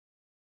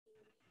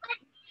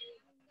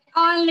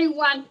only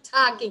one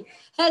talking.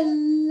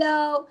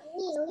 Hello.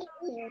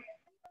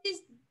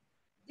 This,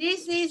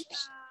 this is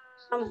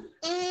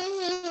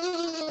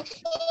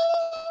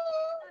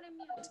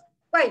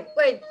wait,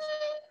 wait.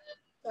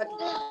 Wait.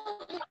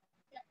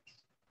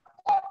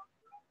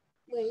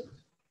 Mute.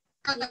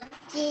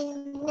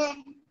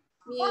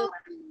 Mute.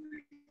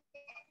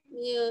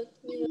 Mute.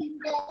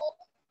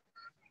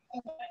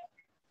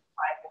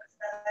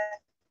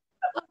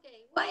 Okay.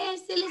 Why I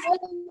still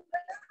listening?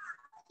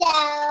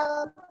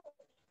 So,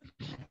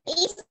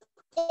 east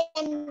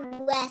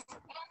and west,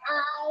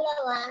 all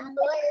around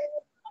the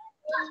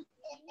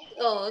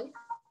Oh,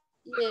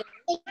 yeah.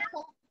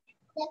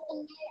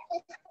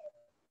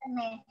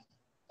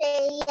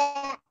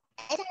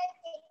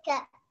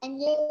 Antarctica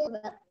and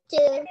Europe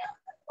too.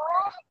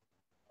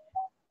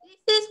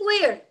 This is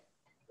weird.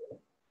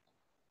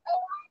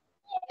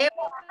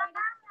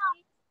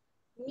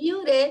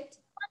 Muted,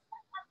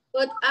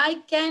 but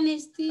I can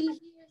still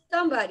hear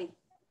somebody.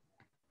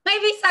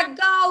 Maybe it's a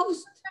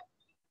ghost.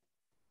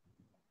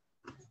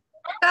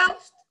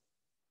 Ghost.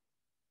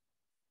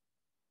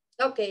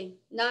 Okay,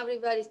 now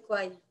everybody's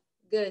quiet.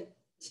 Good.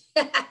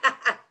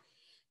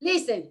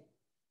 Listen,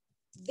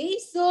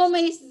 this Zoom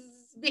is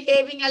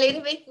behaving a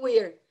little bit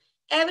weird.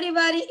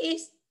 Everybody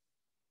is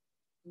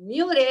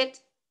muted,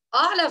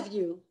 all of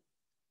you,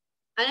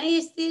 and I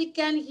still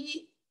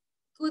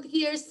could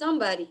hear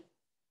somebody.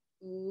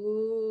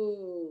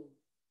 Ooh.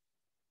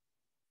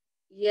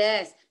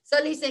 Yes. So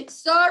listen,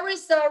 sorry.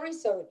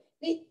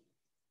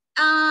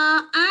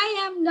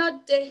 I am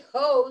not the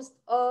host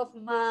of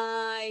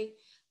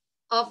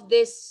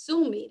this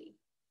Zoom meeting.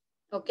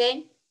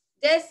 Okay.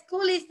 The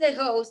school is the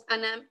host,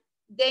 and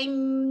they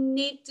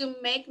need to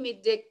make me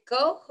the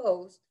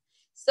co-host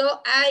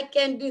so I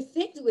can do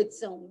things with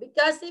Zoom.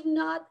 Because if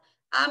not,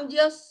 I'm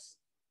just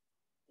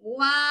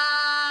one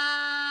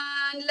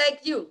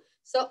like you.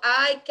 So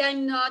I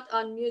cannot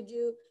unmute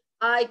you.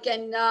 I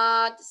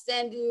cannot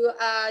send you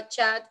a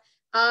chat.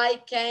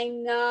 I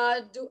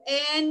cannot do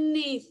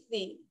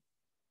anything.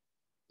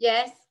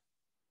 Yes.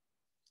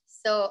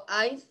 So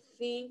I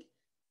think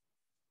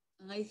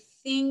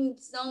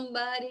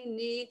somebody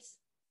needs.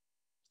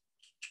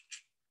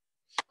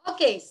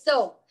 Okay,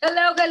 so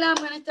hello. I'm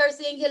gonna start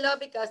saying hello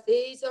because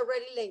it's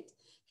already late.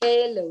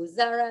 Hello,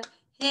 Zara.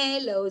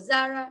 Hello,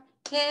 Zara.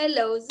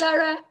 Hello,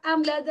 Zara.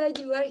 I'm glad that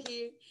you are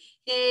here.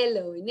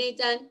 Hello,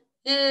 Nathan.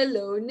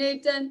 Hello,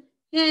 Nathan.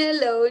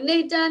 Hello,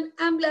 Nathan.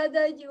 I'm glad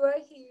that you are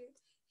here.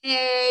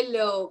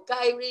 Hello,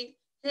 Kyrie.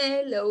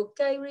 Hello,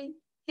 Kyrie.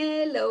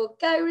 Hello,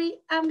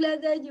 Kyrie. I'm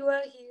glad that you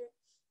are here.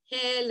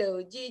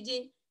 Hello,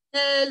 Gigi.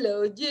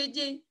 Hello,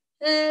 Gigi.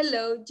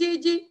 Hello,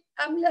 Gigi.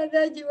 I'm glad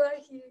that you are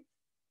here.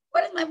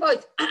 What is my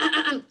voice?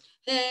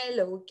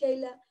 Hello,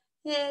 Kayla.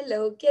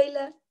 Hello,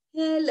 Kayla.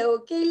 Hello,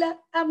 Kayla.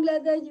 I'm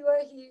glad that you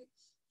are here.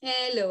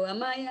 Hello,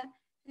 Amaya.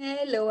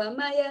 Hello,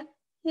 Amaya.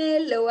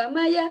 Hello,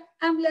 Amaya.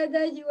 I'm glad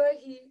that you are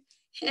here.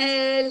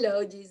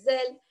 Hello,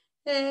 Giselle.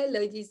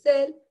 Hello,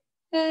 Giselle.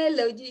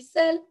 Hello,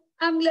 Giselle.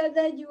 I'm glad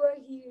that you are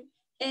here.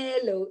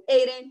 Hello,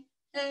 Aiden.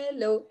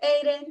 Hello,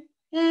 Aiden.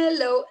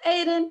 Hello,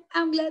 Aiden.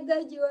 I'm glad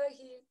that you are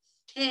here.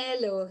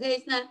 Hello,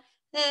 Haisna.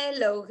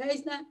 Hello,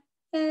 Haisna.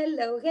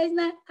 Hello,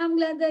 Haisna. I'm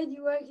glad that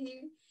you are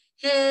here.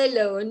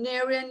 Hello,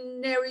 Neri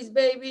and Neri's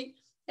baby.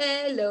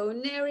 Hello,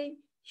 Neri.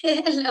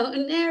 Hello,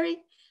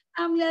 Neri.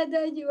 I'm glad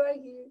that you are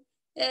here.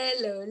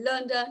 Hello,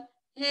 London.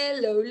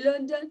 Hello,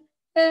 London.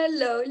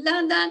 Hello,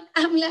 London.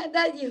 I'm glad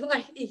that you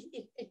are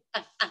here.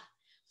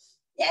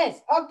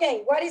 Yes.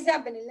 Okay. What is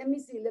happening? Let me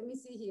see. Let me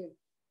see here.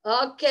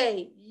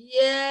 Okay.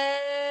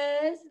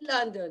 Yes,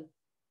 London.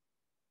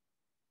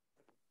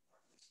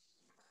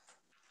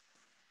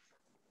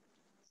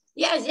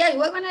 Yes,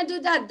 we're gonna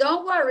do that.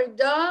 Don't worry.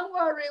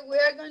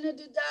 We're gonna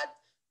do that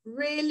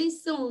really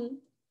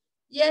soon.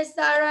 Yes,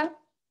 Sarah.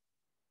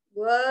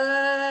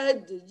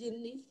 What do you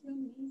need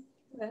from me?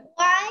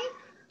 Why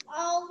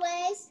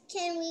always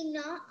can we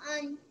not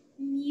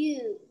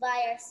unmute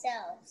by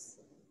ourselves?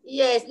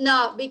 Yes,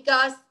 no,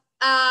 because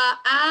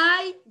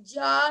I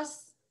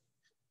just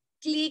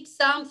clicked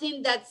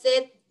something that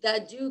said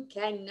that you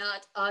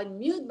cannot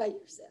unmute by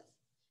yourself.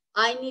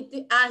 I need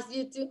to ask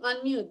you to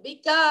unmute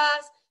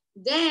because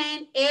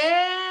then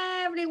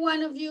every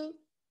one of you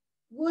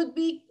would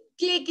be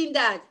clicking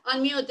that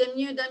unmute,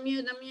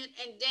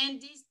 and then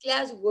this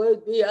class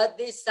would be a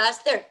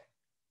disaster.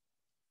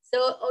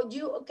 So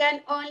you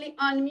can only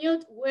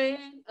unmute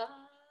when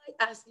I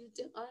ask you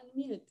to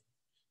unmute.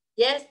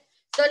 Yes?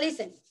 So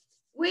listen,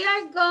 we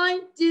are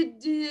going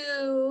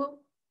to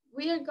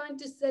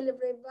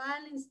celebrate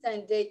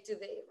Valentine's Day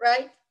today,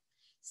 right?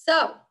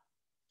 So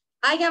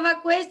I have a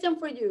question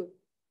for you.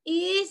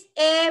 Is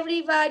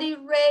everybody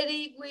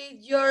ready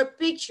with your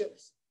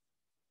pictures?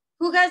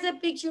 Who has a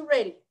picture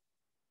ready?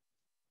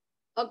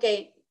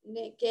 Okay,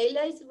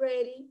 Kayla is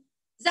ready.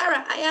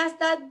 Zara, I asked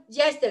that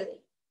yesterday.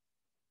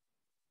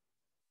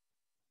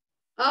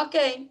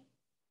 Okay,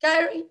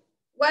 Kyrie,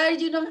 why are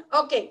you not?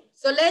 Okay,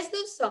 so let's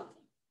do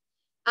something.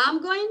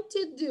 I'm going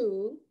to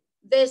do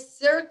the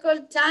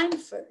circle time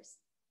first.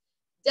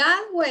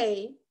 That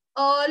way,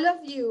 all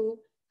of you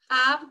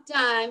have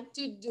time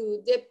to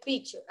do the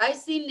picture. I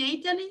see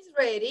Nathan is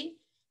ready.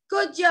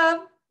 Good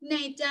job,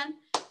 Nathan.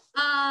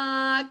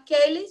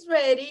 Kayla is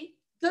ready.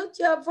 Good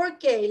job for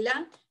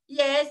Kayla.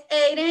 Yes,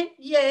 Aiden.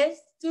 Yes,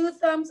 2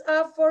 thumbs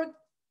up for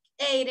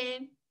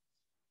Aiden.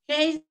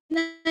 Hazen,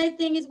 I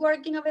think, is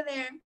working over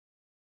there.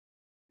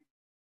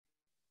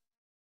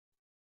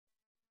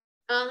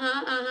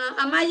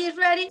 Amaya is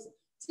ready.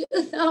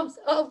 2 thumbs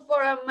up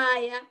for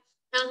Amaya.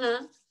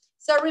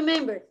 So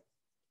remember,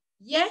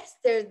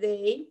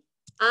 yesterday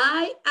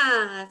I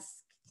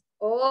asked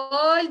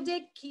all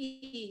the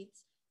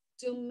kids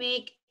to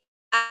make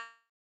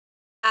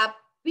a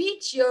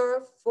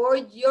picture for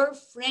your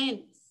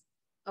friends,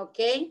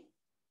 okay?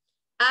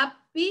 A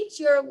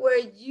picture where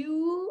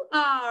you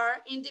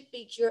are in the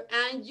picture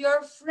and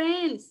your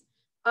friends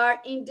are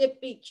in the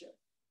picture.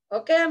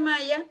 Okay,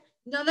 Amaya?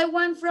 Another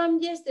one from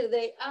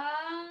yesterday.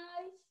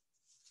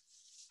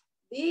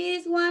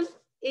 This one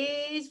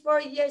is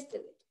for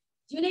yesterday.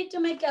 You need to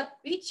make a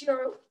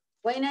picture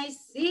when I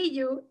see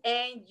you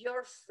and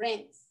your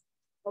friends.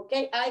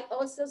 Okay, I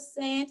also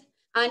sent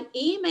an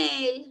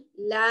email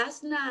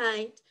last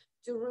night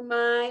to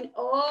remind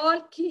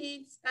all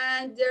kids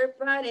and their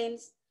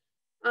parents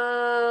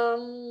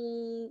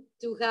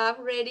to have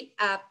ready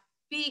a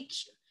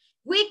picture.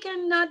 We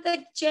cannot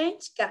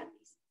exchange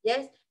candies.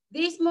 Yes,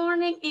 this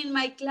morning in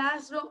my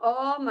classroom,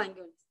 oh my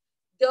goodness,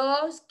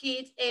 those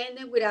kids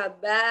ended with a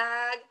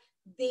bag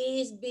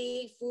this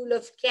big full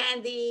of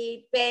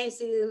candy,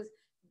 pencils,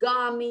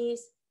 gummies,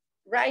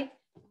 right?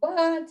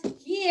 But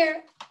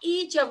here,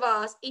 each of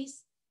us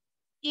is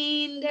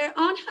in their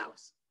own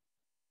house.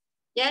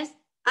 Yes,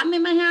 I'm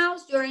in my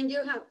house, you're in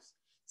your house.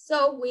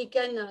 So we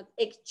cannot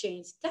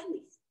exchange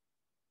candies.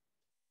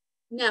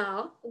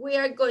 Now we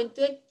are going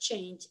to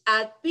exchange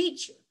a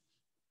picture.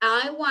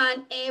 I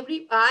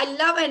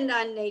love it,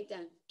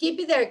 Nathan. Keep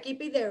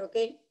it there,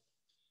 okay?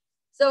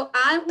 So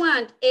I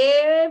want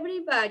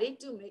everybody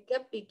to make a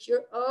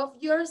picture of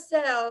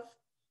yourself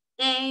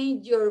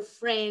and your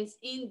friends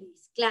in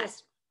this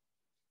classroom.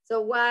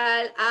 So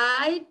while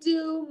I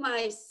do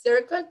my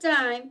circle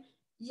time,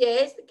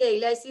 yes,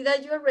 Kayla, I see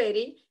that you're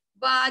ready,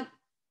 but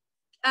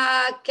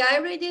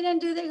Kyrie didn't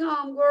do the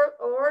homework,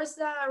 or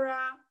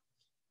Sarah,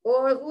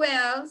 or who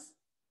else?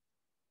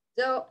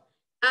 So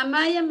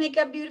Amaya, make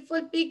a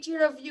beautiful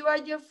picture of you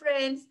and your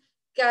friends.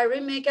 Carrie,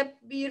 make a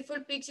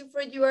beautiful picture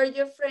for you and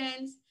your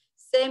friends.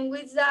 Same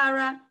with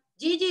Zara.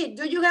 Gigi,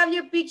 do you have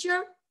your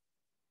picture?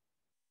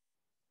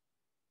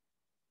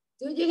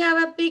 Do you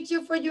have a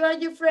picture for you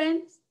and your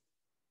friends?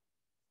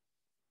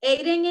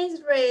 Aiden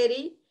is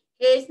ready.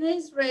 Hazen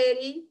is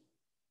ready.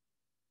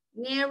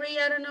 Neri,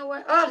 I don't know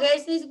what. Oh,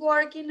 Hazen is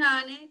working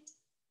on it.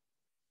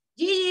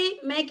 Gigi,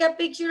 make a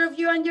picture of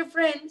you and your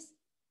friends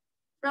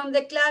from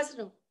the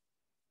classroom.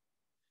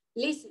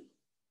 Listen,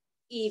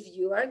 if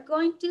you are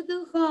going to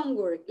do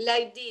homework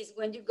like this,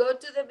 when you go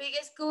to the big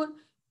school,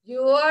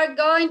 you are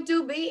going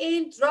to be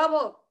in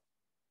trouble.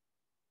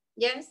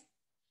 Yes?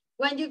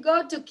 When you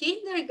go to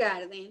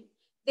kindergarten,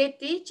 the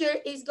teacher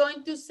is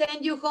going to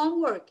send you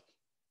homework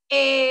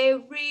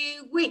every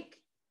week.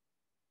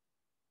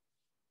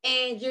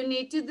 And you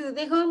need to do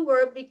the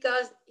homework,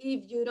 because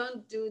if you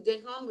don't do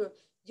the homework,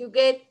 you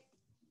get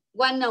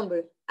one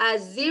number, a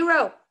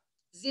zero,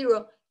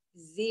 zero,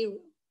 zero.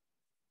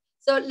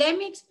 So let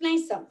me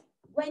explain something.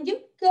 When you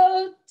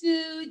go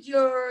to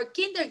your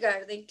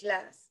kindergarten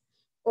class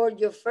or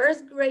your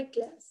first grade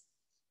class,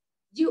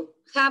 you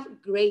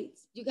have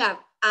grades. You have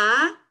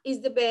A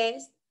is the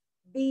best,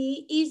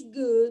 B is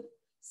good,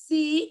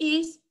 C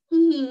is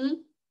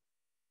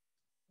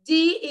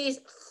D is,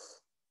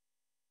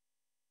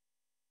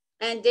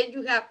 and then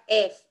you have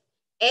F.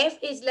 F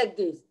is like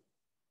this.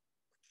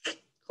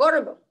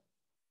 Horrible.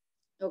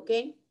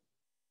 Okay?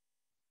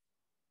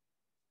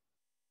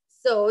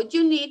 So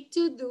you need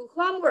to do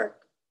homework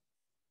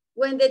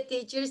when the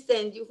teacher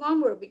sends you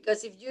homework,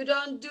 because if you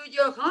don't do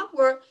your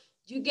homework,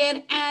 you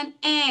get an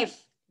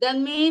F. That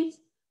means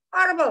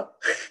horrible.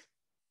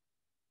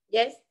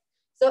 Yes?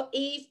 So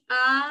if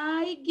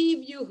I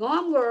give you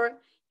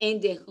homework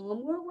and the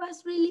homework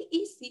was really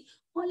easy,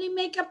 only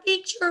make a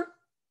picture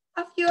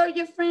of you or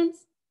your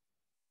friends.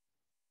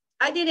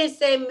 I didn't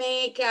say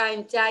make an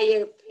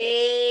entire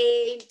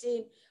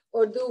painting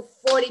or do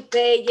 40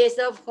 pages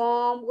of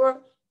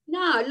homework.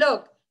 No,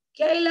 look,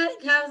 Kayla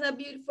has a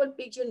beautiful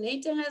picture.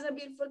 Nathan has a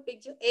beautiful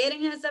picture.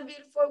 Aaron has a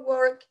beautiful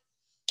work.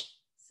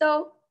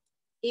 So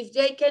if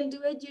they can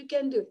do it, you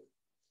can do it.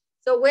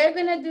 So we're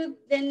gonna do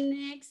the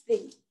next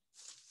thing.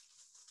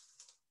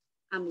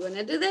 I'm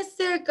gonna do the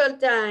circle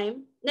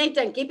time.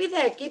 Nathan, keep it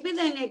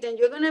there, Nathan.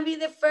 You're gonna be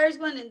the first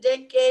one, and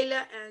then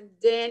Kayla, and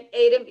then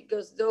Aiden,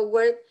 because those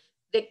were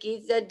the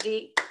kids that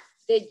did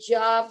the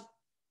job.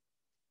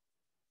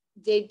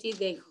 They did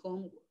the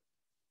homework.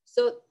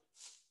 So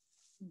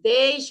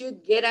they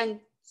should get a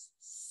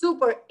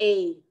super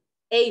A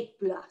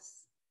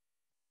plus.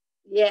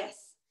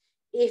 Yes.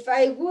 If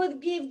I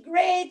would give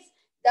grades,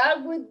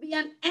 that would be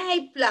an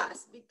A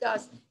plus,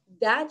 because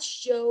that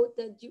shows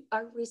that you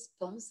are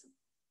responsible.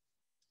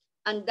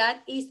 And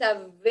that is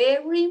a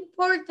very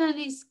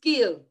important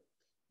skill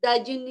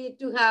that you need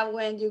to have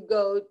when you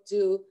go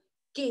to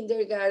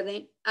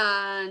kindergarten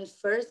and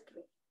first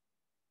grade.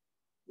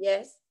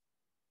 Yes,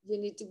 you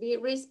need to be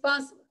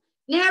responsible.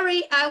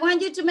 Neri, I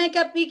want you to make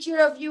a picture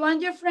of you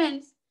and your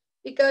friends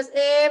because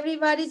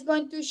everybody's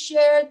going to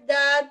share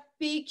that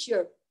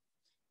picture.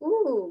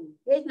 Ooh,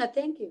 Edna,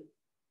 thank you.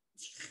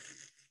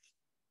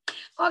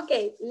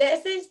 Okay,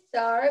 let's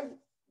start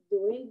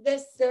doing the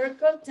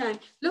circle time.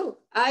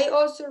 Look, I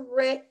also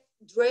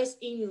dress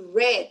in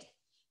red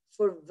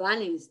for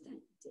Valentine's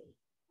Day.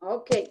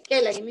 Okay,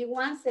 Kayla, give me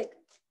 1 second.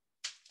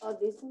 Oh,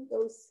 this one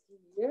goes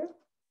here.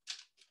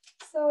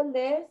 So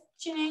let's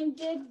change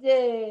the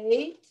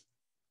date.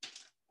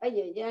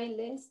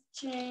 Let's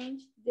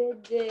change the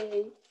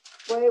date.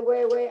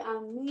 Wait,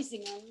 I'm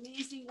missing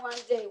 1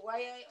 day. Why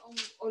I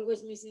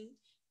always missing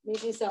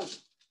something?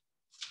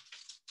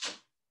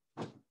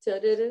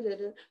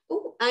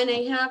 Oh, and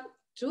I have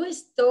 2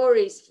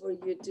 stories for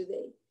you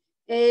today.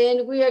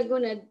 And we are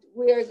gonna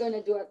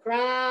do a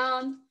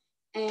crown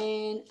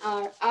and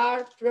our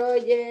art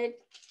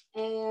project.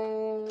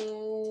 And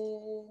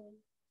oh,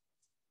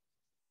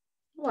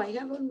 I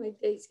have all my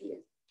days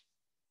here.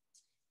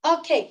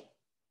 Okay,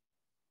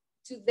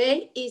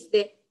 today is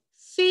the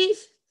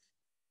 5th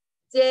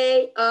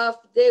day of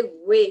the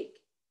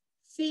week.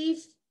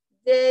 5th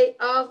day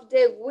of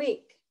the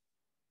week.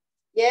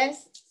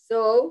 Yes,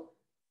 so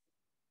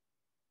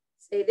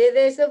say the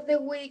days of the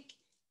week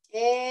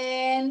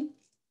and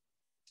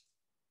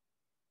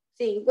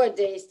think what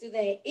day is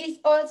today. It's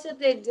also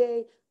the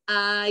day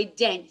I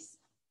dance.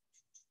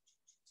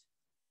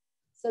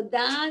 So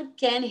that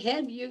can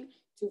help you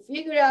to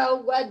figure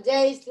out what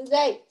day is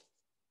today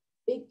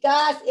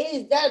because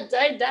it's the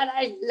day that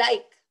I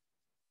like.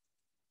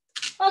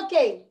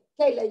 Okay,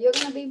 Kayla, you're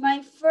gonna be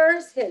my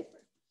first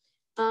helper.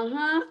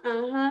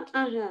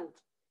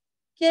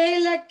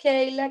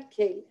 Kayla.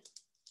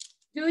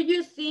 Do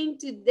you think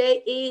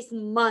today is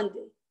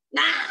Monday?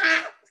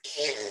 Nah.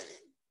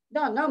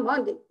 No, not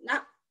Monday.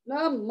 Nah,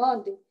 not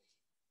Monday.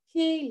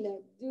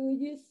 Kayla, do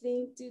you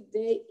think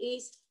today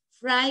is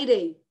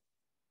Friday?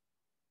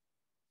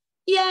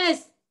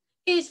 Yes,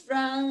 it's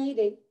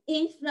Friday.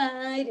 It's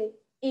Friday.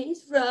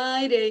 It's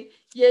Friday.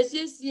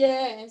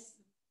 Yes.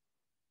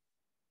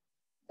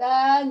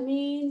 That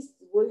means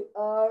we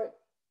are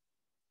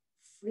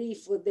free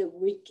for the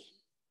weekend.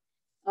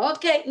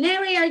 Okay,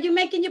 Neri, are you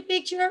making your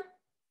picture?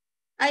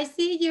 I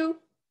see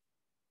you.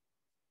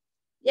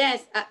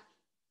 Yes.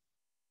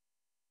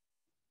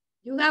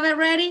 You have it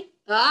ready?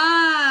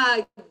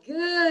 Ah,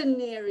 good,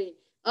 Neri.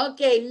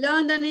 Okay,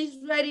 London is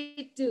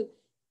ready too.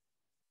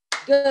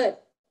 Good.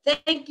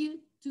 Thank you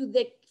to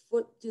the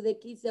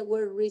kids that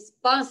were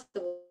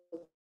responsible.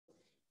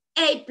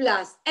 A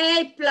plus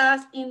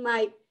in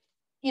my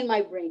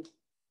brain.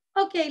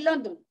 Okay,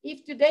 London.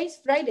 If today's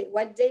Friday,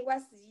 what day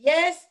was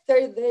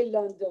yesterday,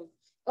 London?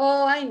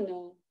 Oh, I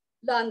know.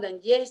 London,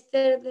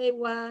 yesterday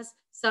was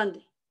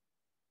Sunday.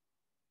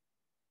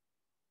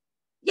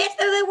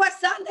 Yesterday was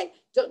Sunday.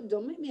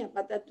 Don't make me a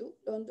patatu,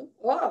 London.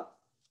 Oh,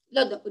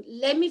 London,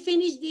 let me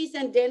finish this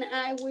and then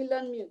I will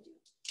unmute you.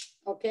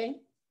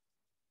 Okay?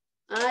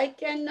 I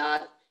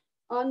cannot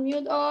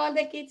unmute all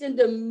the kids in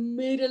the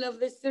middle of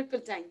the circle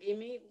time. Give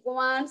me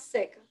 1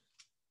 second.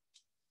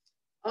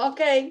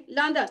 Okay,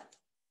 London.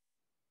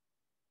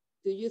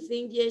 Do you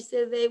think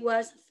yesterday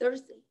was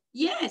Thursday?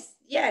 Yes.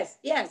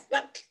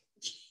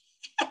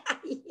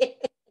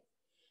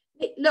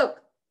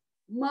 Look,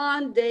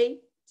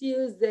 Monday,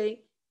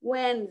 Tuesday,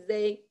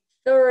 Wednesday,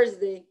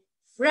 Thursday,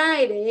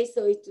 Friday.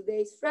 So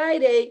today's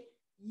Friday.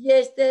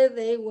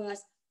 Yesterday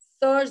was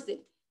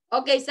Thursday.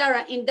 Okay,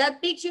 Sarah, in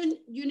that picture,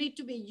 you need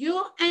to be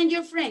you and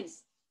your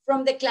friends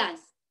from the class.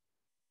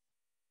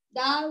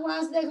 That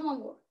was the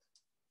homework.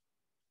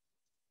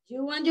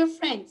 You and your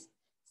friends.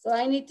 So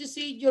I need to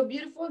see your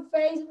beautiful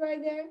face right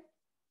there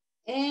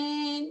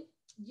and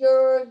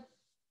your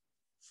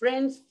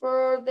friends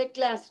for the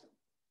classroom.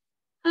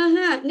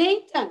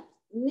 Nathan.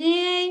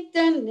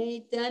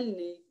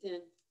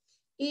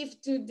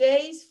 If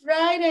today's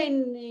Friday,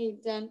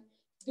 Nathan,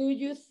 do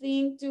you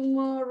think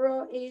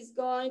tomorrow is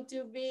going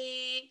to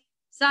be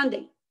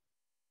Sunday?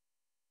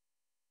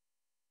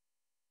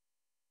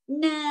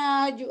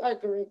 No, you are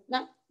correct.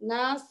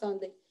 Now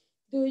Sunday.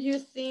 Do you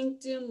think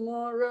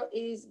tomorrow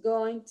is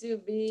going to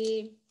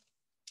be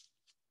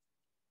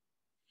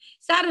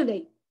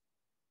Saturday?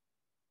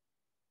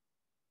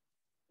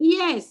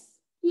 Yes,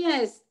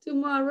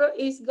 tomorrow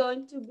is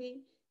going to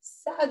be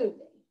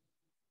Saturday.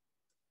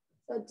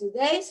 So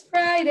today's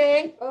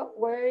Friday. Oh,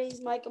 where is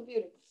my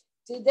computer?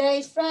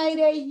 Today's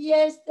Friday,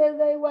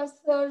 yesterday was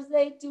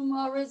Thursday,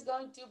 tomorrow is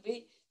going to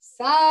be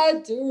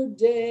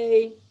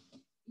Saturday.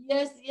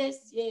 Yes.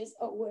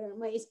 Oh, where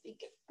am I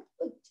speaking?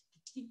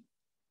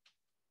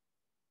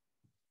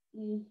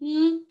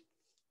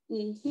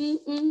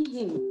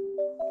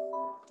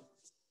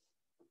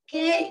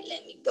 Okay,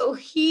 let me go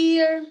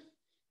here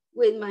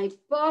with my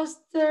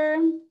poster.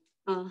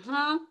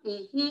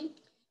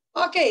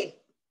 Okay,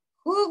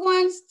 Who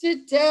wants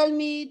to tell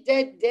me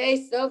the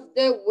days of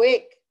the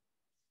week?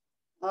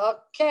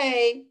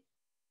 Okay.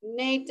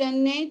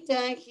 Nathan,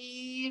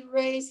 he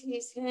raised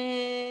his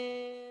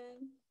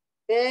hand.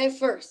 The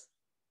first.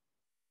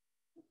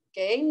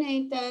 Okay,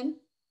 Nathan.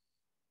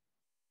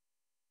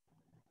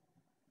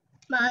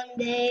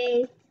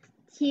 Monday,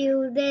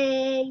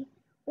 Tuesday,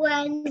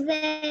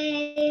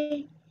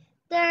 Wednesday,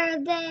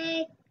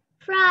 Thursday,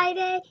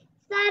 Friday,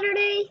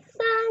 Saturday,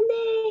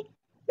 Sunday,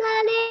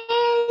 the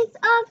days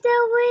of the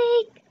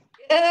week.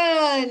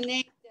 Good,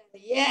 Nathan.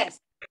 Yes.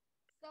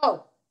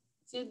 So,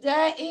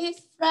 today is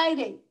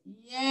Friday.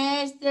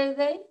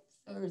 Yesterday,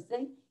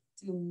 Thursday.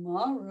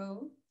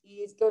 Tomorrow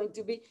is going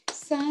to be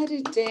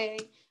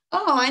Saturday.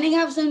 Oh, and I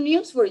have some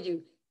news for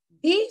you.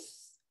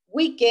 This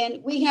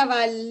weekend, we have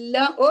a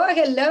long, oh,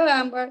 hello,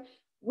 Amber.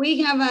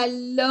 We have a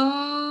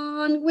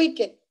long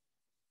weekend.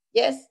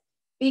 Yes,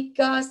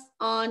 because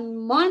on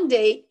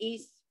Monday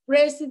is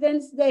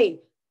President's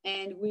Day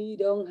and we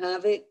don't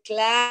have a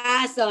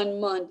class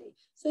on Monday.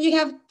 So you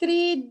have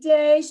 3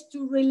 days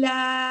to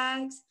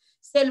relax,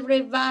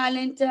 celebrate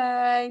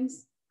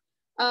Valentine's.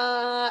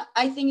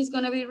 I think it's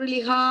going to be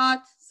really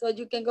hot, so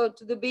you can go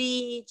to the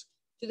beach,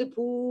 to the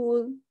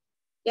pool.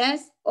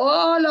 Yes,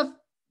 all of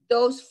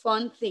those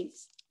fun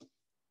things.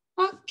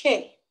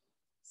 Okay,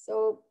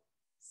 so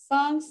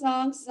song,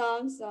 song,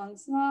 song, song,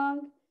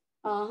 song.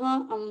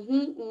 Uh-huh,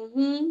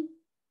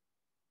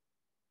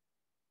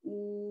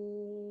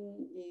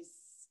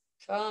 it's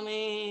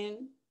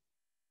coming.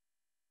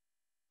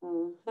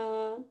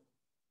 Uh-huh.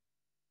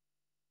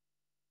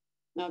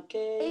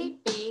 Okay. A,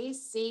 B,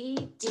 C,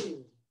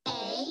 D.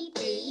 A,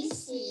 B,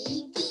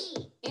 C,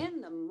 D.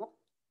 In the morning.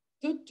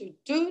 Do, do,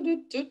 do,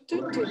 do, do,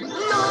 do, do.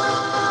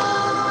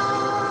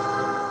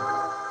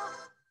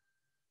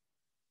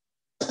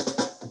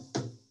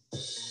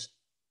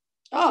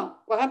 Oh,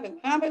 what happened?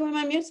 What happened with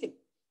my music?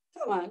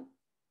 Come on.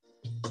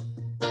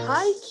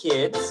 Hi,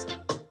 kids.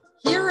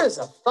 Here is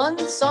a fun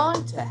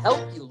song to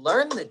help you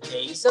learn the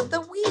days of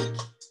the week.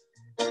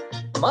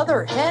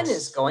 Mother Hen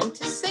is going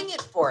to sing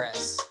it for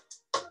us.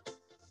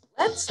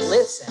 Let's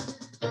listen.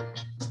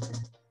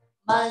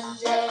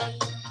 Monday,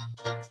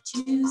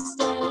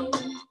 Tuesday,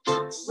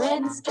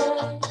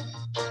 Wednesday,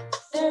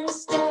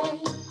 Thursday,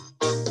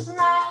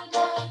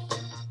 Friday,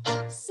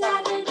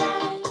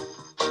 Saturday,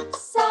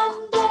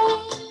 Sunday,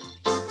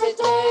 the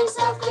days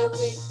of the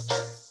week.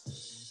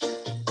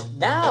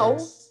 Now,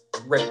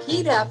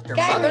 repeat after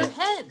Kyrie, Mother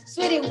Hen.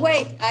 Sweetie,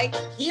 wait.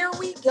 Here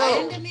we I'm go.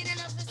 in the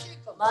middle of the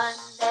circle.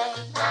 Monday,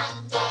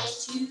 Monday,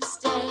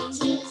 Tuesday,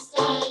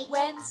 Tuesday,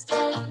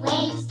 Wednesday,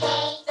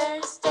 Wednesday,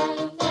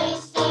 Thursday,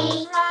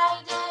 Thursday,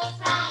 Friday,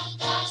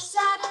 Friday,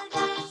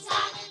 Saturday,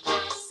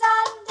 Saturday,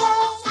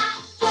 Sunday.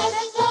 Sunday,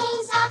 the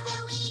days of the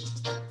week.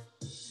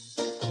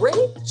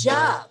 Great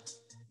job.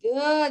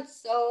 Good.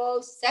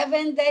 So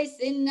 7 days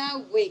in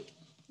a week.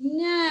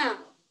 Now,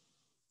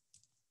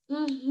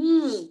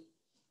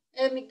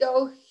 let me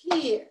go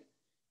here.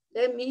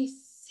 Let me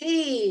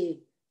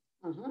see.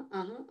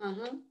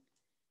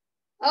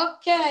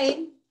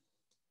 Okay.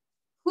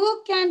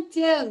 Who can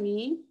tell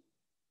me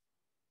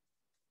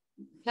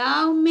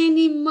how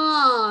many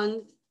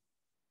months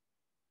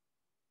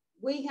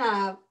we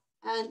have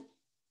and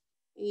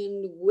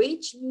in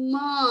which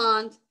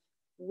month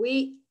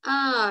we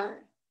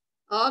are?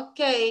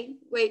 Okay,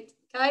 wait,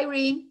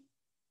 Kyrie.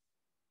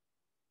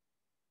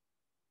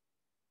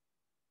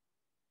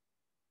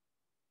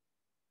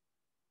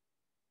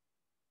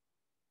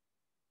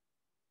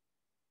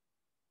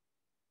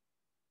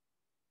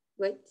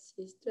 Wait,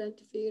 she's trying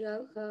to figure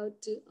out how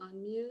to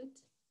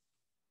unmute.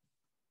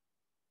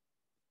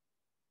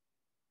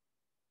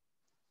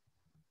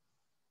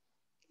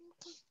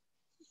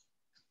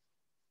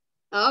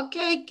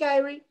 Okay,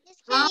 Kyrie.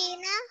 Miss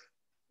Karina,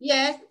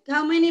 Yes,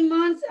 how many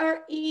months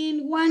are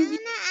in I 1 year? want to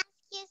ask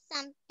you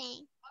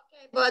something.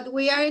 Okay, but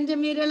we are in the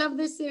middle of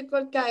the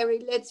circle,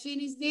 Kyrie. Let's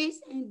finish this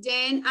and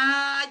then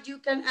you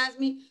can ask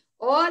me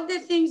all the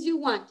things you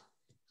want.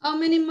 How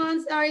many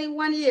months are in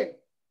 1 year?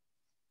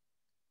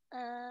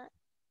 12.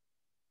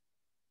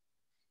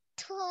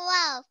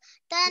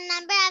 The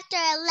number after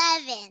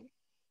 11.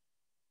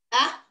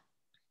 Ah?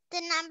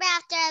 The number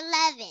after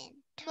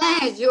 11.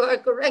 12. Yes, you are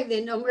correct.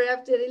 The number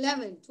after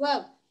 11,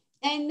 12.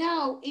 And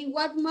now, in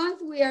what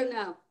month we are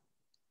now?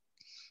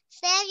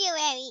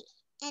 February.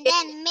 And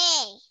then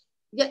May.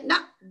 Yeah,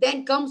 no,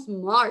 then comes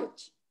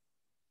March.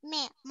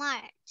 May,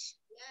 March.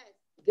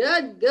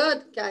 Yes.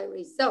 Good,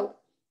 Kyrie. So,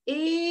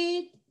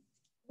 we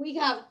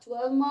have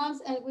 12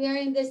 months and we are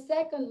in the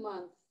second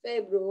month,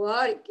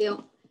 February,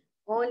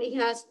 only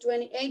has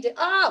 28 days.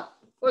 Oh,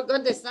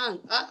 forgot the song.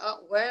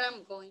 Where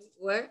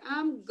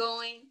I'm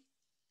going.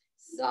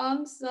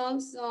 Song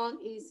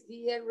is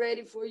here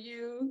ready for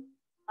you.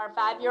 Our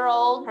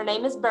 5-year-old, her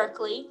name is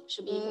Berkeley.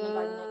 She'll be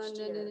kindergarten next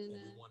year. No. We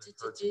wanted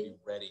her to be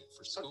ready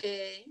for school.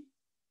 Okay.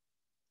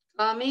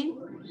 Coming.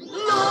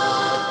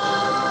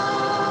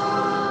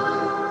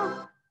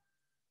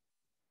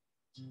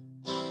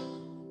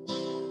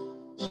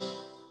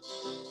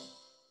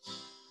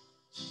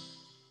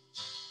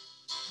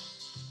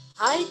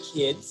 Hi,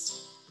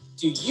 kids.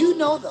 Do you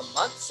know the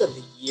months of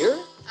the year?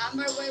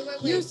 Amber, wait.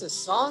 Here's a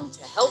song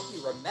to help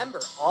you remember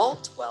all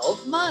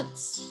 12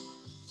 months.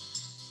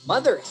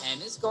 Mother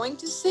Hen is going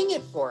to sing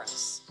it for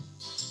us.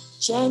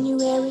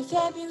 January,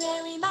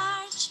 February,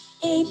 March,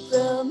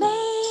 April,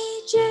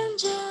 May, June,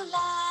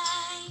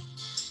 July,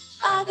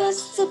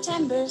 August,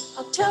 September,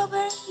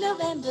 October,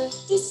 November,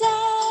 December.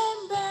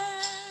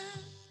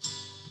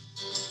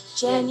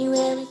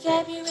 January,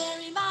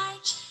 February,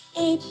 March,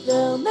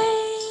 April,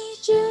 May,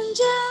 June,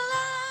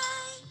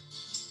 July,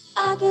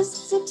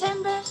 August,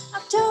 September,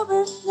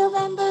 October,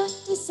 November,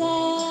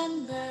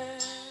 December.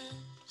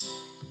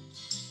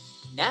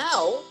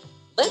 Now,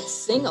 let's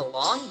sing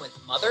along with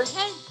Mother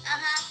Hen.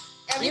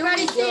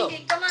 Everybody Here we go.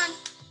 singing, come on.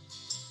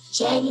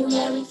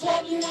 January,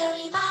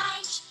 February,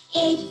 March,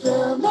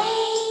 April,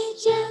 May,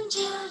 June,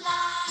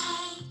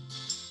 July,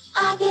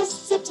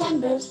 August,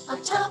 September,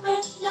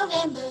 October,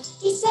 November,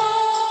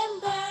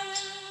 December.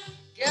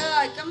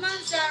 Good, come on,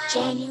 Sarah.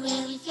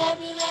 January,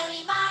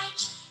 February,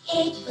 March,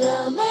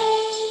 April,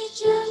 May,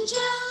 June,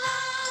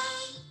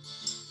 July,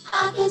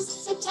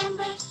 August,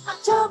 September,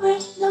 October,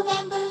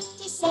 November,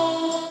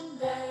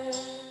 December.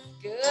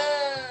 Good.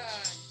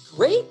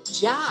 Great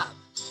job.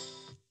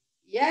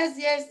 Yes.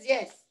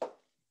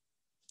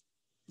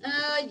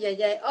 Oh,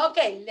 yeah.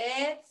 Okay,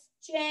 let's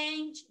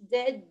change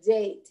the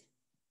date.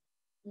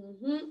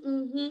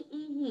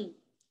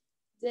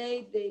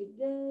 Date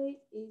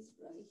is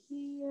right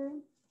here.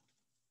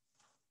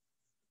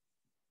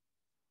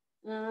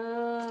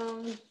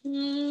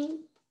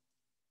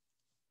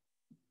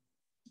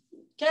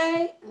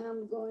 Okay,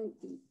 I'm going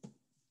to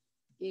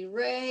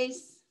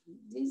erase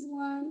this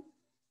one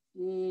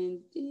and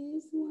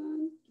this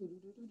one.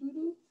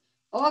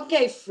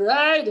 Okay,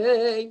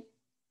 Friday.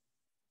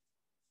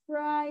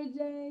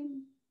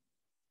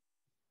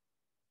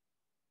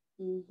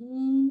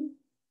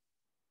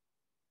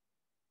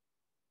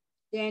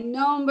 The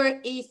number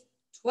is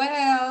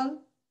 12.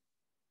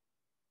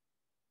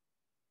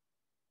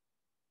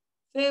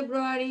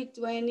 February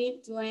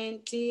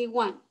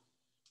 2021.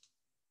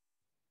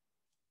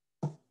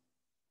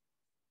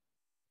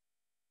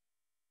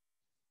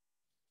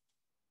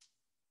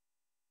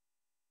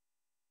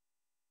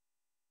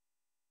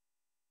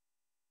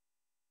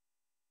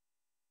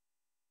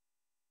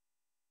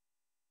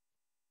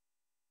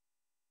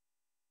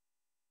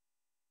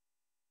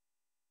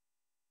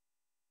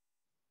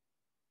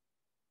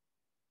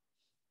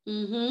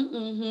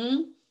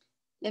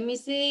 Let me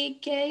see,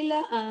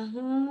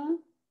 Kayla.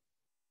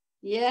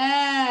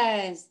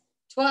 Yes,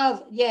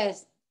 12.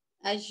 Yes,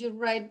 I should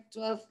write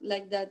 12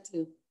 like that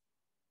too.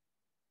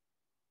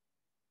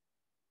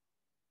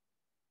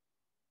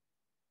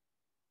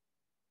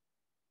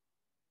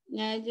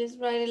 Yeah, just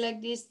write it like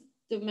this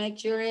to make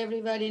sure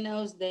everybody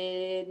knows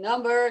the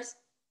numbers.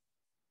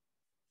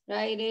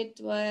 Write it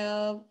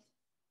 12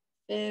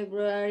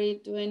 February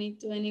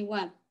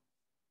 2021.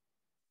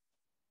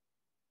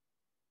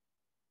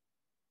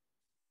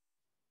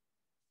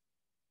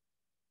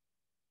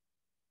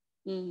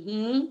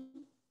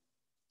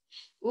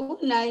 Oh,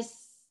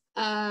 nice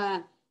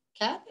cat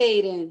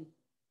Aiden.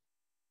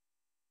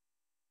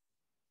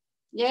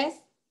 Yes,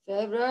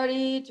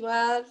 February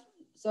 12,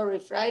 sorry,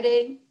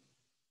 Friday,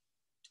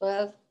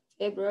 12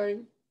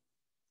 February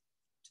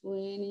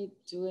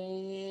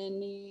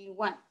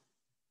 2021.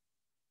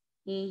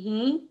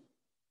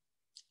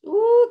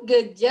 Ooh,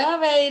 good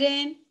job,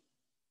 Aiden.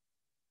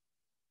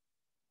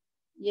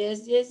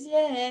 Yes.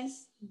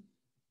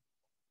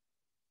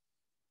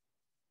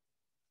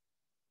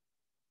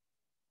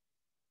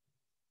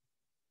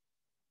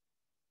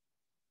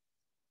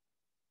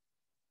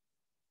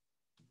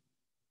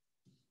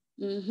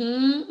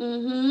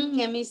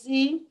 Let me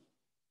see.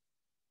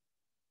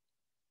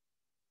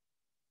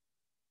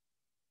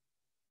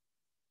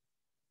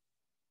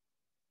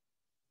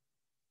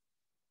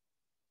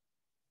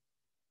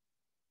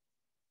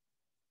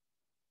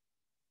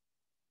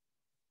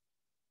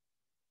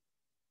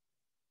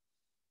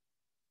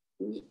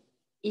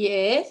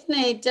 Yes,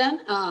 Nathan.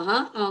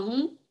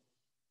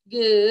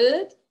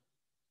 Good.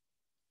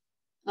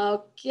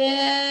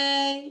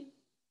 Okay.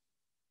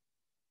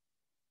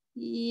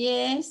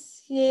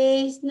 Yes,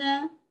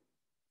 Hesna.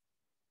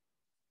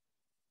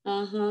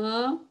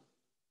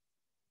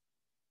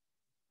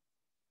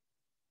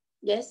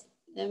 Yes,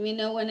 let me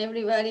know when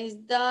everybody's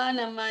done.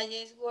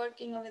 Amaya is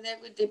working over there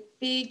with the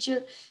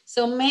picture.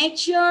 So make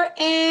sure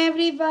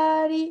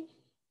everybody,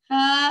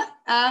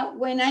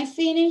 when I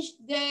finish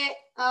the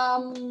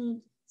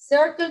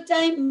circle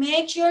time,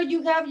 make sure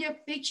you have your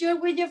picture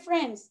with your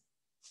friends,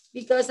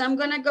 because I'm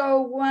gonna go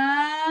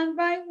one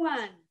by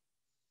one,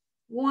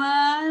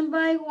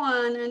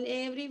 and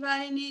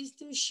everybody needs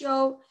to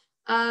show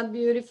a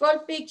beautiful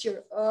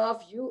picture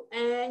of you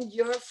and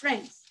your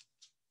friends.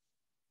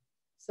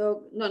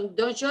 So no,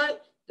 don't show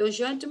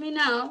it to me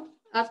now.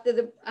 After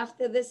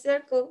the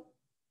circle.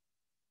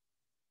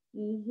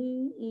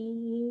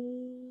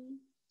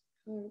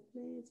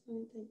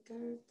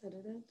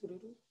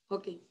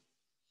 Okay.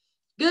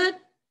 Good.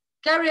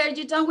 Carrie, are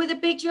you done with the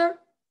picture?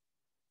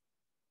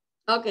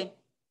 Okay.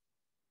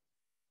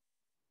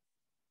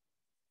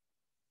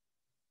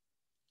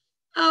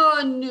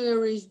 Oh,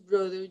 Neri's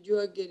brother, you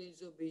are getting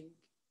so big.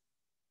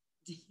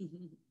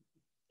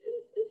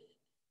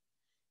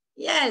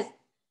 Yes,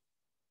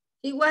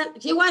 he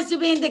wants to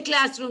be in the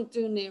classroom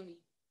too, Neri.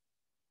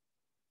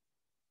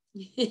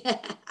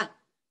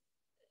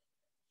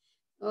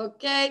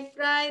 Okay,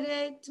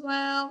 Friday,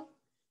 12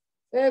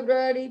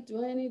 February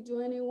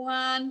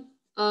 2021.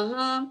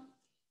 Uh-huh.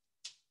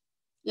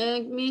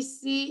 Let me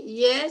see.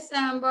 Yes,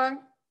 Amber.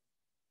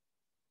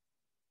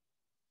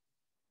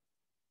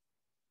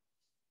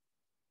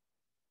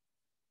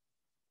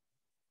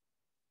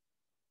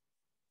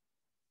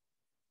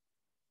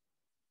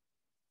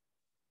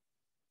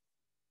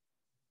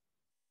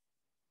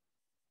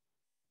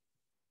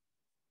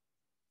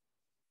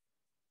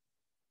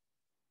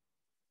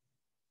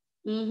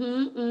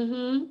 Mm-hmm,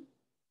 mm-hmm.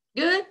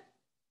 Good?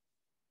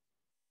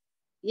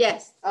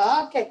 Yes.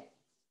 Okay.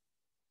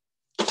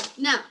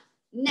 Now,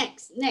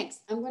 next.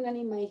 I'm gonna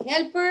need my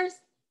helpers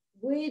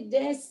with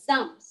the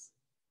sums.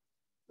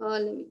 Oh,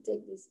 let me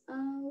take this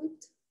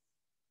out.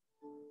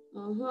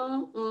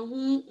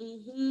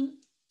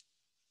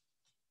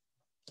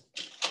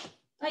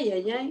 Ay,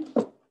 ay,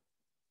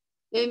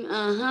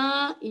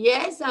 ay.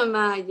 Yes,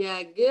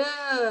 Amaya.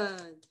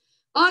 Good.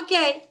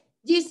 Okay,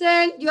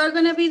 Giselle, you are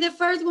gonna be the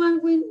first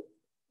one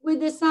with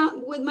the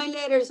sound with my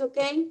letters,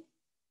 okay?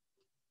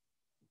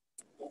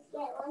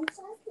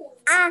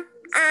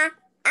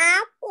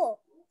 Apple.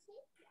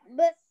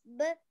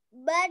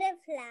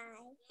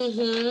 Butterfly.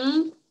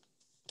 Mm-hmm.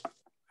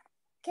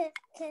 Cake.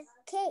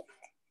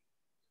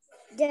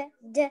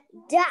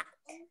 Duck.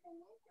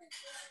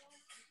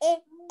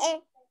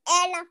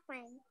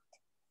 Elephant.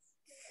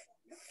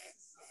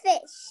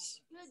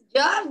 Fish. Good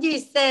job,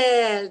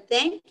 Giselle.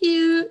 Thank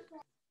you.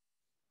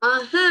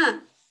 Uh-huh.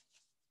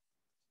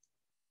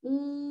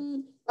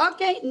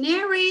 Okay,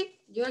 Neri,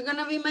 you're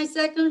gonna be my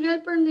second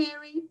helper,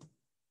 Neri.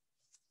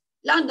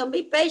 London,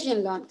 be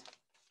patient, London.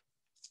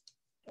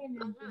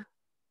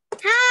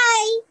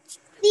 Hi.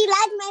 Do you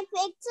like my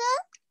picture?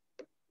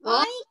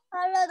 Oh. I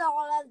colored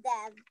all of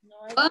them.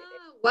 Oh,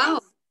 wow.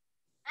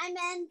 I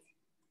meant,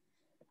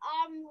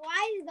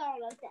 why is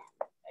all of them?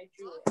 I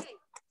drew it. Okay,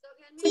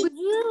 so she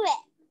drew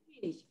it.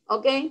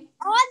 Okay.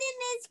 Auden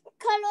is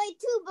colored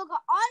too, because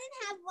Auden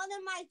have one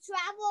of my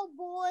travel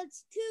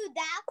boards too.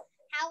 That's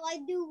how I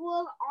do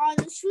work on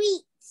the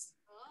streets.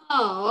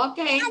 Oh,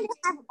 okay. And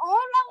I have all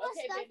of the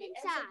stuff baby,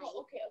 inside.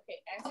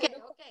 Answer the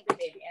question,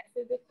 baby.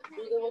 Answer the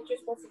what you're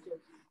supposed to do.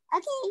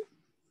 Okay.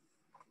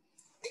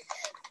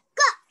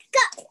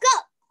 Go.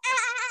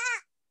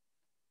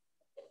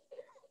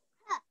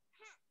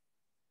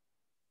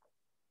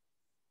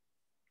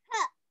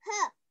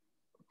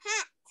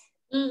 Hat.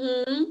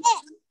 Mm-hmm.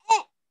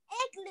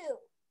 Igloo.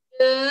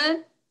 Good.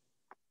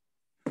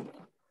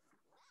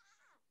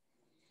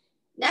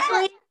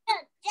 Neri.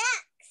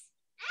 Jacks.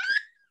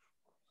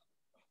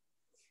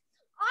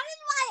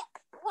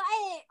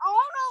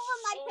 All over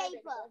my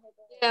paper.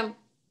 Yeah.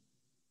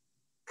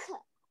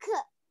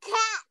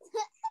 Cat.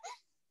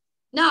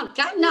 No,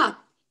 cat, no.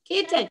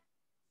 Kitten.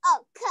 Oh,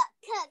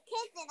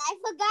 kitten. I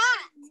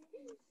forgot.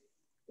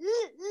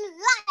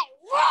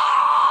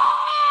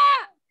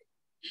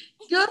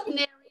 Good,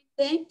 Neri.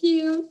 Thank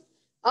you.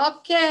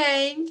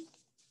 Okay.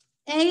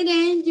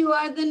 Aiden, you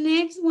are the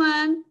next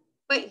one.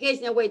 Wait,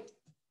 Hazel, wait.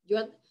 You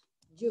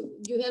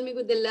help me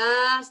with the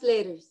last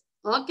letters.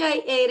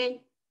 Okay, Aiden.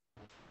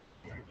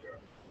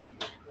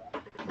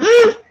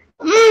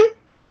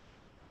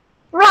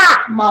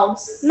 Rock.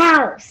 Mouse.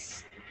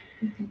 Nest.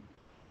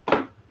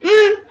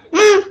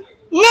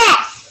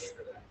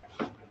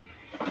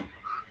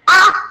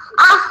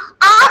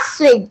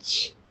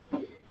 Ostrich.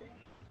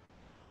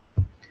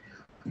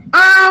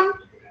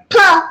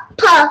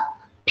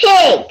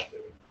 Pig.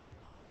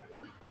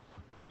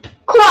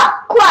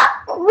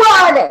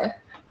 Quarter.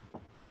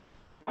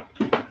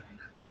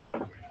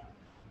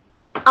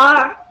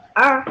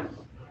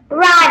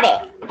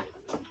 Rabbit.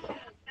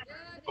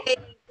 Good,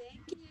 Aiden.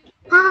 Thank you.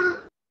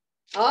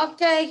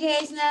 Okay,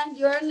 Hazel,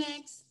 you're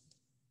next.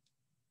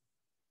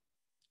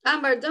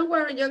 Amber, don't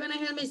worry. You're going to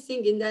help me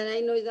singing. That I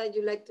know that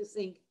you like to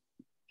sing.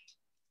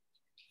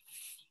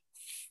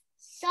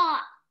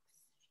 Socks.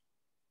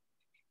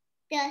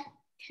 The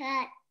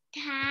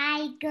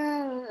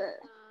tiger.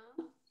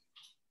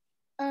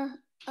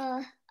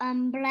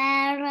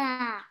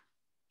 Umbrella.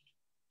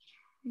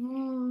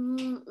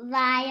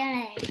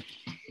 Violet.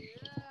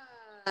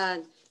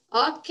 Good.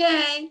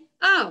 Okay.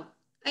 Oh,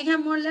 I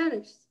have more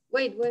letters.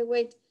 Wait.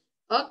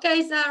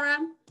 Okay, Sarah.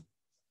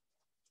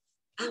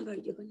 Amber,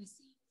 you're going to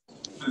sing.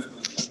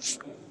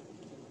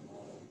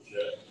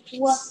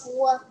 Wagon.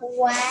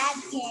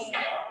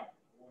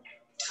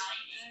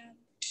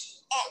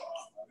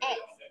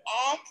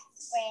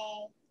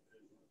 X-ray.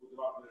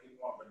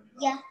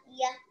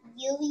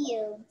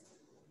 You.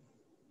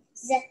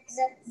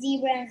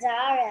 Zebra and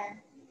Zara.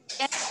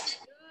 Yes,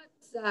 good,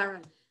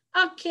 Sarah.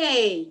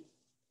 Okay.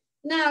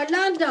 Now,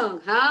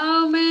 London,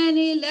 how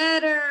many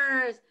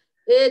letters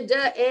in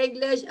the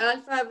English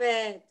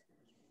alphabet?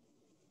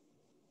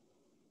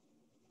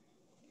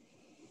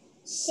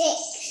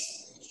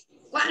 6.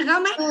 How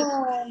many?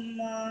 Oh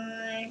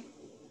my.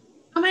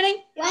 How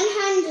many?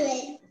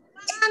 100.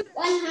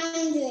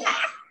 100.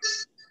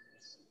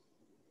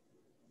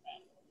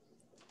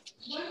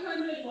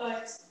 100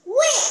 what?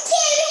 Wait,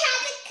 Kelly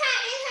has a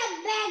cat in her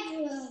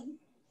bedroom.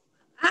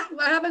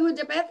 What happened with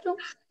the bedroom?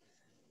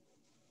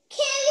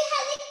 Kelly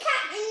has a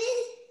cat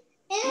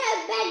in her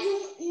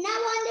bedroom, now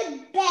on the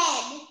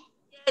bed.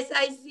 Yes,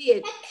 I see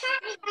it. The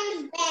cat is on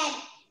the bed.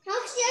 Now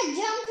she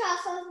jumped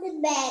off of the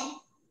bed.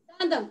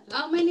 Random.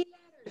 How many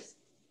letters?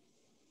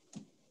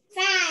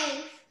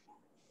 5.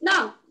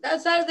 No,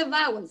 those are the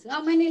vowels.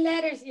 How many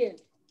letters here?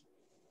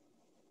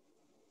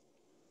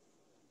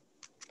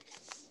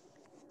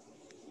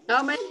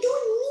 How many? I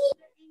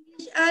don't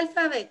English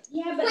alphabet?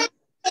 need. Yeah,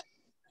 but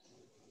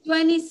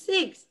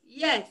 26.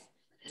 Yes.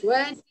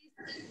 26.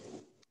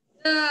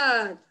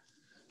 Good.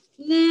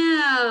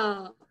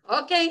 Now,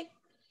 okay.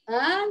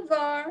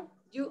 Anvar,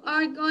 you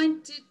are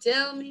going to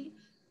tell me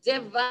the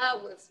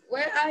vowels.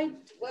 What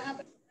happened to the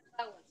vowels?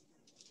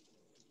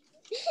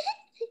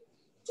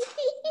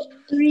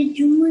 Mary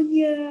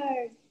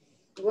Junior.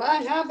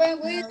 What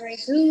happened with? Mary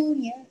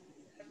Junior.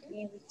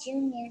 Mary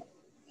Junior.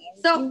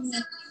 So,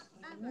 Anvar,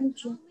 how many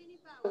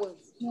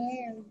vowels?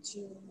 Mary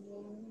Junior.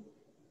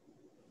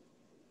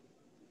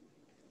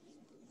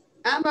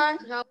 Amber,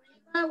 how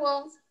many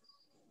vowels?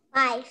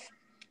 5.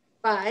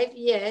 5,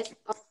 yes.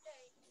 Okay.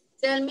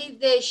 Tell me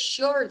the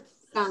short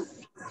sound.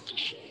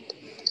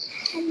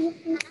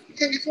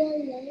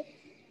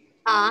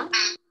 A,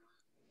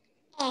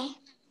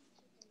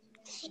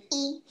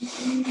 E.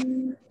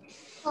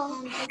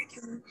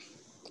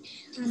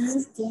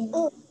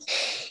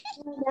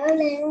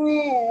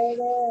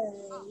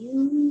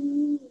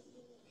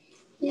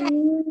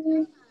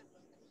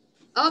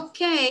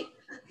 okay.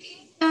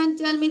 And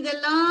tell me the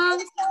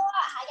long.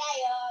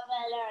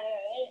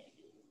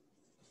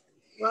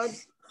 What?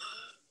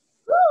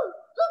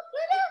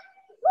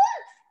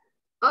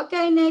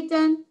 Okay,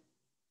 Nathan.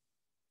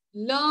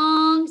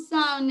 Long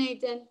sound,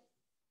 Nathan.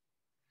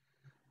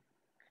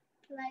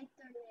 Like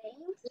their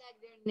names. Like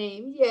their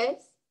name,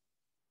 yes.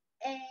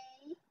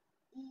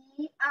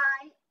 A-E-I-O-U.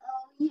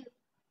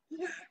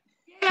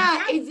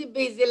 Yeah, easy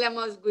busy,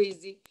 lemon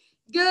squeezy.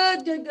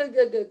 Good, good, good,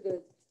 good, good,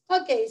 good.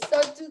 Okay,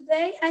 so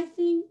today, I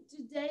think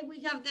today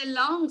we have the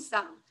long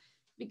sound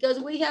because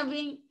we have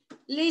been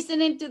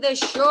listening to the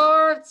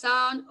short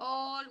sound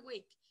all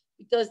week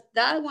because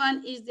that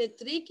one is the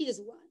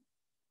trickiest one.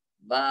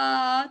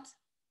 But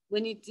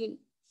we need to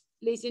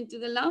listen to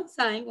the long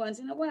sound once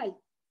in a while.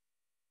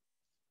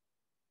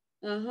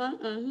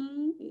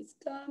 It's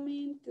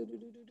coming.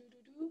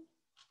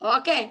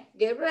 Okay,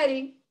 get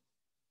ready.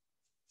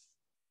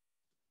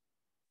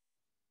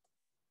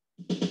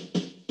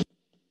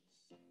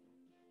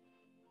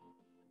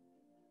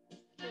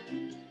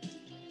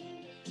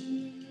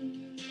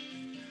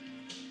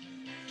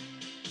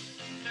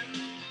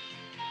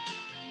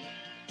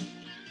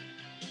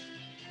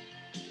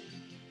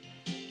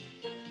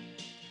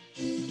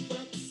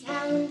 What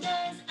sound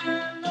does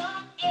a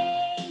long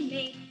A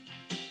make?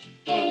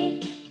 A,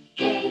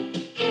 A,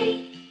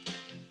 A.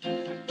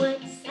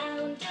 What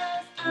sound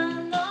does a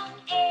long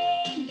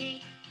A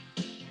make?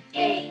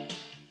 A,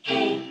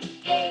 A,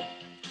 A.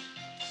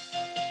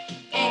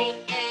 A,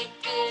 A,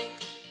 A.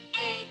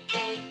 A, A,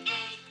 A.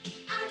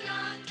 A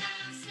long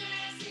down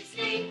says his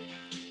name.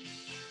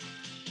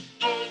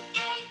 A,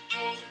 A,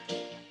 A.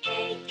 A,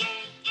 A,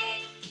 A.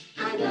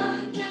 A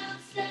long down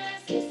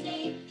says his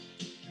name.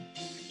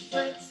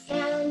 What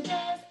sound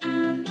does a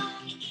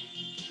long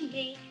E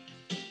make?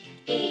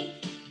 E,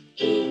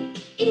 E,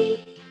 E.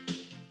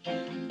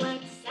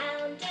 What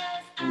sound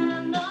does a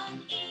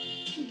long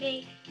E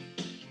make?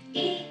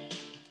 E,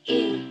 E,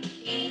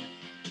 E.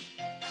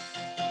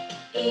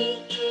 E,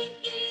 E,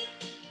 E.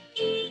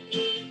 E,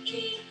 E,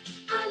 E.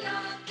 A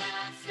long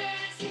that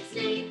says his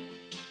name.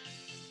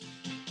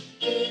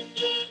 E,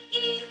 E,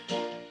 E.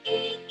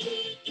 E,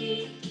 E,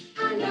 E.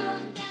 A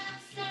long that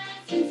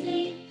says his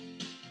name.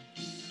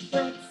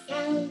 What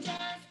sound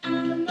does a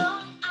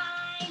long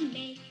I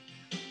make?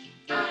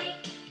 I,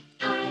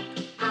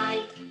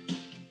 I.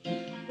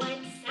 What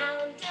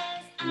sound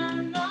does a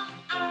long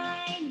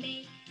I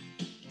make?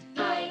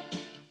 I,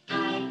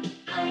 I.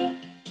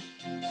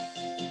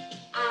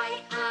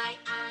 I,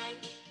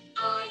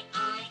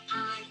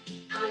 I.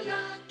 A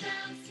long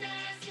down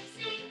says his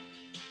name.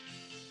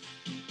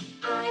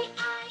 I.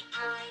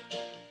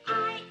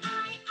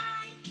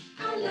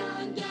 A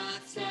long down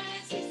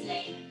says his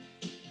name.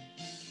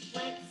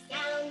 What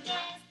sound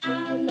does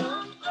a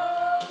long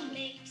O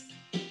makes?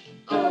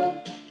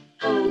 O,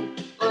 O,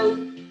 O.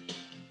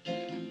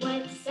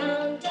 What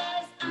sound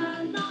does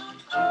a long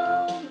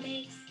O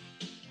makes?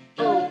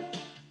 O,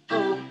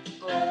 O,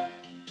 O.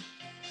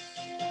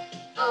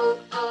 O,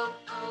 O,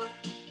 O.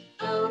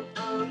 O,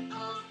 O,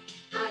 O.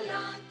 A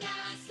long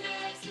down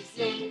says his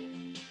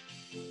name.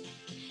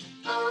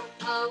 O,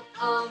 O,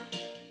 O.